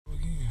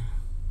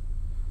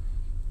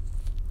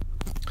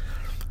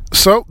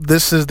So,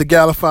 this is the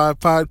Gallify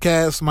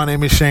Podcast. My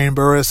name is Shane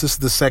Burris. This is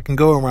the second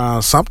go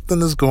around. Something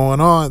is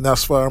going on.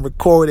 That's why I'm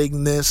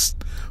recording this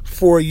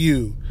for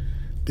you,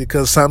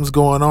 because something's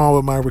going on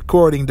with my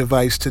recording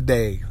device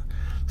today.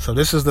 So,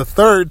 this is the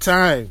third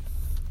time.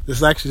 This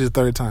is actually the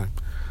third time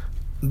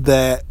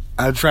that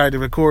I tried to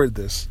record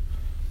this.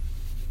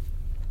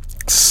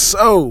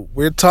 So,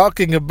 we're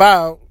talking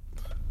about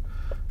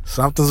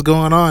something's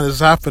going on. It's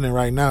happening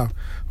right now.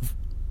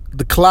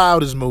 The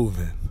cloud is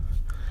moving.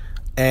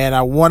 And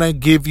I want to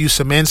give you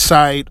some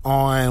insight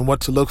on what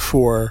to look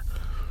for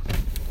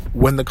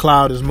when the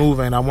cloud is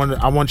moving. I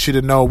want you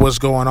to know what's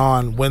going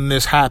on when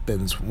this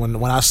happens, when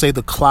I say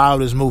the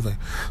cloud is moving.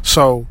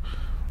 So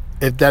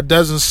if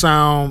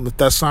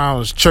that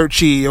sounds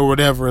churchy or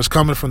whatever, it's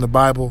coming from the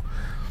Bible.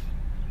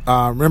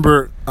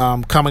 Remember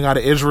coming out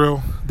of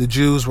Israel, the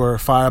Jews were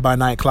fire by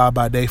night, cloud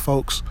by day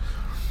folks.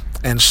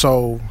 And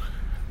so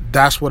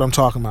that's what I'm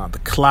talking about. The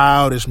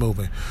cloud is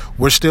moving.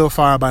 We're still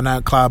fire by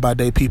night, cloud by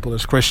day people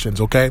as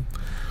Christians, okay?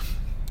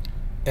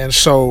 And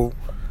so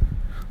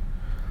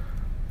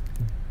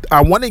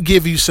I want to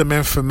give you some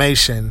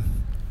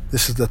information.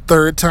 This is the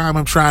third time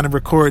I'm trying to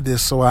record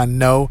this, so I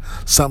know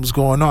something's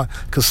going on,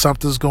 because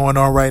something's going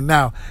on right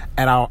now.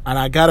 And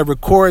I got to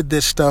record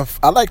this stuff.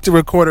 I like to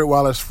record it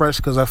while it's fresh,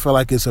 because I feel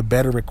like it's a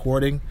better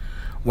recording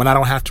when I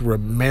don't have to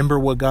remember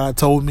what God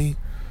told me.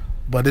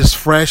 But it's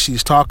fresh.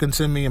 He's talking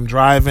to me. I'm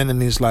driving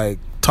and he's like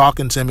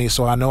talking to me.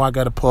 So I know I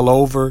got to pull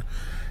over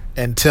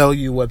and tell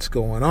you what's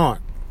going on.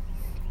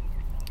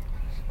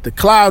 The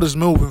cloud is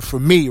moving for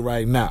me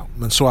right now.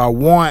 And so I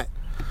want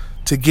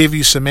to give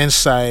you some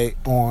insight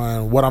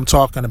on what I'm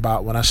talking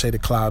about when I say the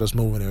cloud is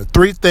moving. There are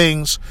three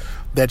things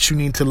that you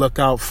need to look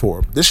out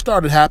for. This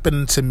started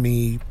happening to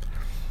me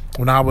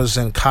when I was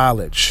in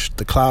college.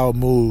 The cloud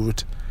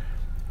moved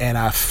and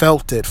I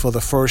felt it for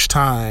the first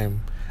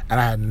time. And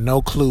I had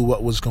no clue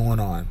what was going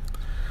on.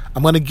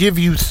 I'm going to give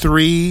you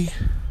 3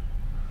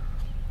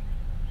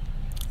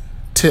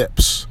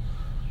 tips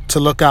to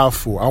look out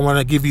for. I want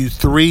to give you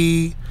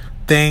 3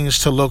 things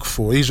to look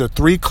for. These are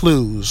 3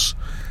 clues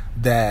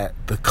that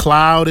the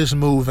cloud is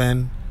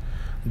moving.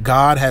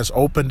 God has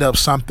opened up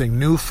something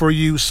new for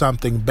you,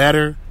 something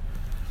better.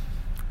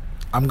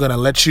 I'm going to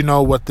let you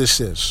know what this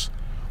is.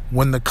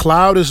 When the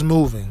cloud is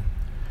moving,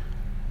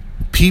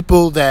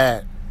 people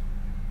that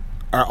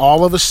are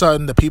all of a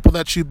sudden, the people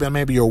that you've been,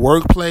 maybe your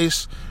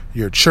workplace,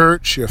 your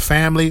church, your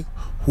family,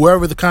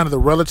 whoever the kind of the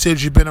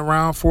relatives you've been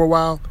around for a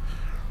while,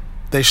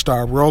 they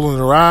start rolling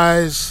their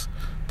eyes,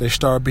 they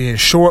start being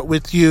short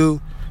with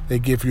you, they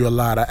give you a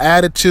lot of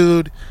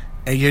attitude,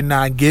 and you're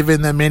not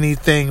giving them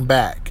anything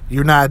back.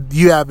 You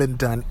haven't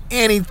done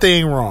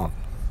anything wrong.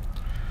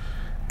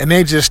 And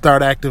they just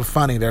start acting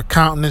funny. Their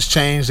countenance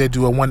change, they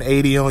do a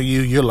 180 on you.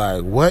 You're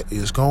like, what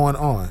is going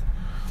on?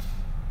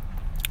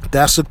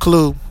 That's a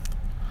clue.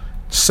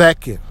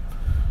 Second,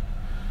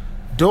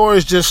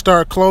 doors just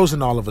start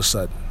closing all of a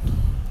sudden.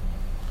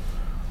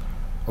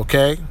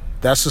 Okay?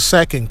 That's the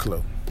second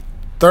clue.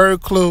 Third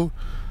clue,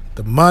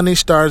 the money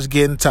starts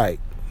getting tight.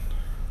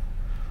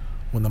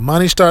 When the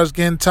money starts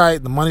getting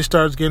tight, the money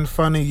starts getting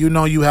funny, you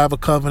know you have a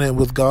covenant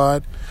with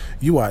God.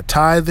 You are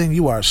tithing,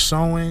 you are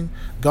sowing.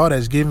 God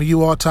has given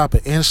you all type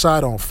of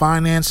insight on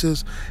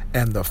finances,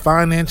 and the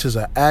finances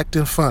are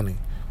acting funny.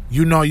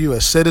 You know you're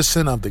a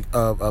citizen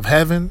of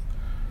heaven.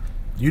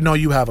 You know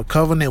you have a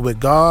covenant with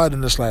God,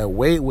 and it's like,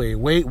 wait,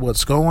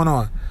 what's going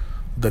on?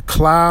 The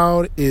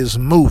cloud is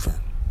moving.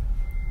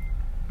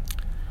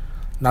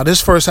 Now,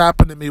 this first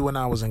happened to me when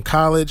I was in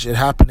college. It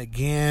happened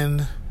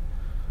again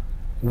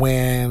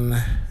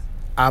when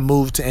I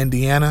moved to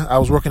Indiana. I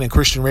was working in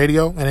Christian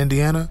radio in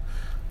Indiana.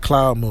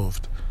 Cloud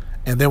moved.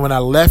 And then when I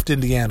left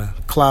Indiana,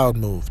 cloud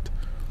moved.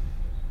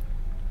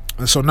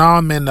 And so now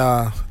I'm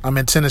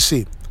in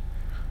Tennessee,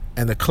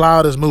 and the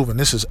cloud is moving.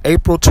 This is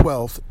April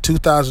 12th,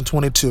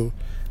 2022.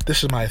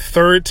 This is my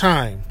third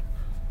time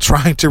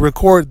trying to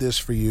record this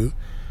for you,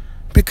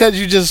 because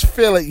you just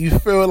feel it. You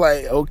feel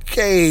like,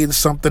 okay,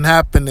 something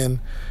happening,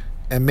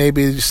 and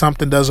maybe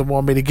something doesn't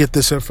want me to get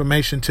this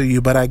information to you,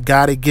 but I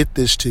got to get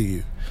this to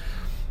you.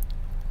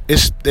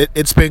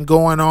 It's been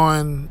going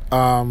on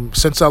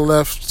since I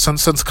left,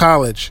 since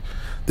college.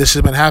 This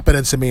has been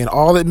happening to me, and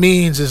all it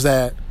means is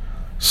that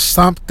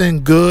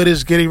something good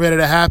is getting ready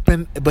to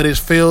happen, but it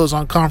feels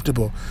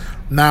uncomfortable.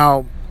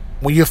 Now,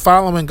 when you're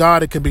following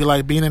God, it can be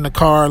like being in the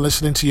car,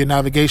 listening to your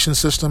navigation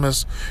system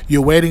as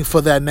you're waiting for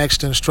that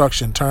next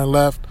instruction. Turn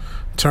left,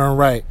 turn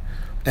right.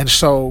 And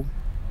so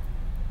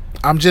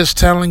I'm just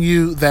telling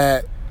you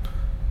that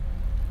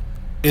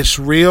it's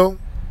real.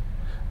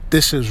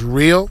 This is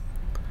real.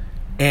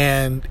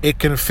 And it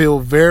can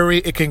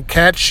it can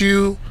catch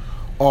you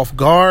off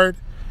guard.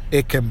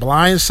 It can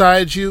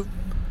blindside you.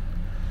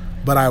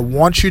 But I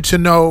want you to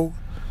know,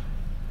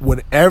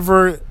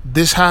 whenever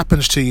this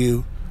happens to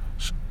you,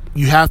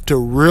 you have to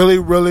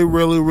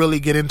really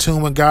get in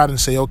tune with God and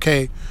say,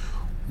 okay,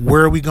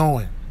 where are we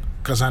going?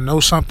 Because I know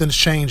something's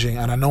changing,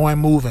 and I know I'm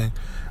moving.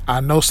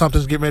 I know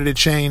something's getting ready to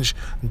change.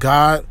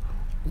 God,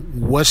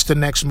 what's the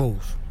next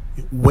move?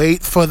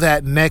 Wait for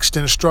that next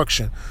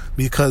instruction,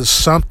 because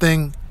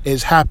something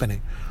is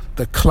happening.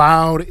 The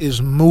cloud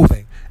is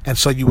moving. And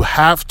so you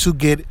have to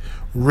get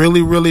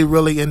really, really,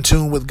 really in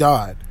tune with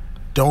God.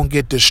 Don't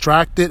get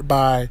distracted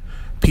by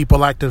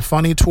people acting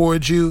funny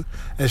towards you.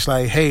 It's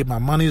like, hey, my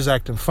money's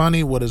acting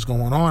funny. What is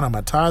going on? I'm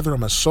a tither.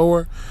 I'm a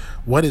sower.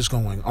 What is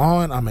going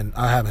on?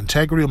 I have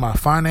integrity in my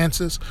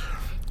finances.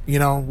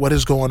 What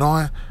is going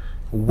on?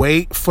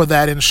 Wait for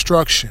that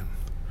instruction.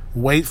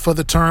 Wait for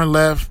the turn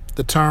left,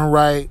 the turn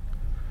right.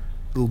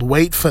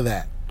 Wait for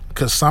that,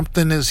 because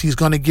he's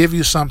going to give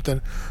you something.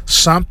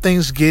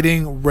 Something's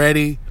getting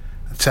ready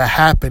to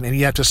happen, and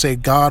you have to say,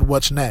 God,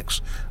 what's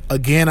next?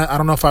 Again, I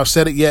don't know if I've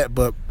said it yet,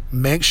 but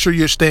make sure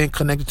you're staying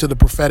connected to the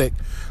prophetic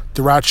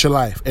throughout your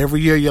life.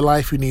 Every year of your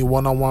life, you need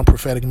one-on-one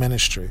prophetic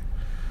ministry.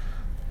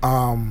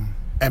 And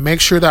make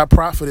sure that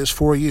prophet is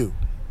for you.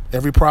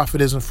 Every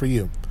prophet isn't for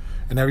you,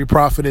 and every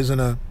prophet isn't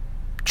a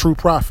true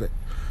prophet.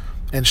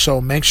 And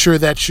so make sure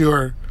that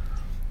you're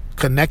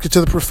connected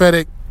to the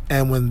prophetic.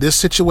 And when this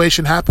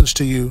situation happens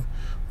to you,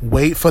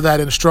 wait for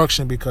that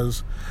instruction,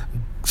 because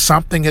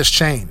something has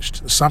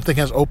changed. Something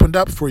has opened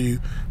up for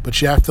you,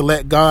 but you have to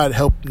let God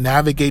help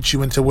navigate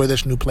you into where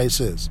this new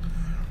place is.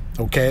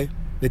 Okay?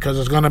 Because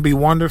it's going to be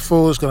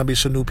wonderful. It's going to be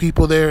some new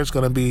people there. It's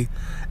going to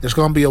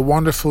be a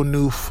wonderful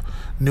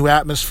new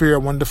atmosphere, a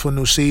wonderful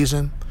new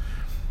season.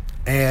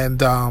 And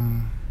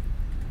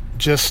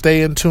just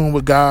stay in tune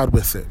with God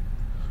with it.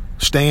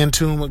 Stay in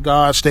tune with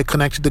God. Stay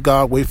connected to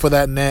God. Wait for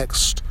that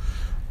next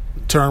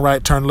turn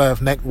right, turn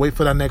left. Wait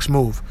for that next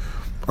move.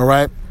 All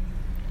right?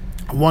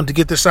 I wanted to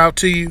get this out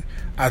to you.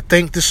 I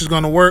think this is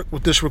going to work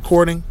with this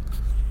recording.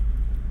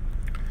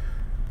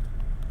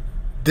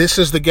 This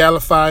is the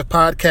Gallify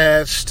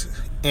Podcast,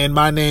 and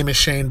my name is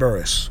Shane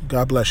Burris.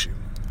 God bless you.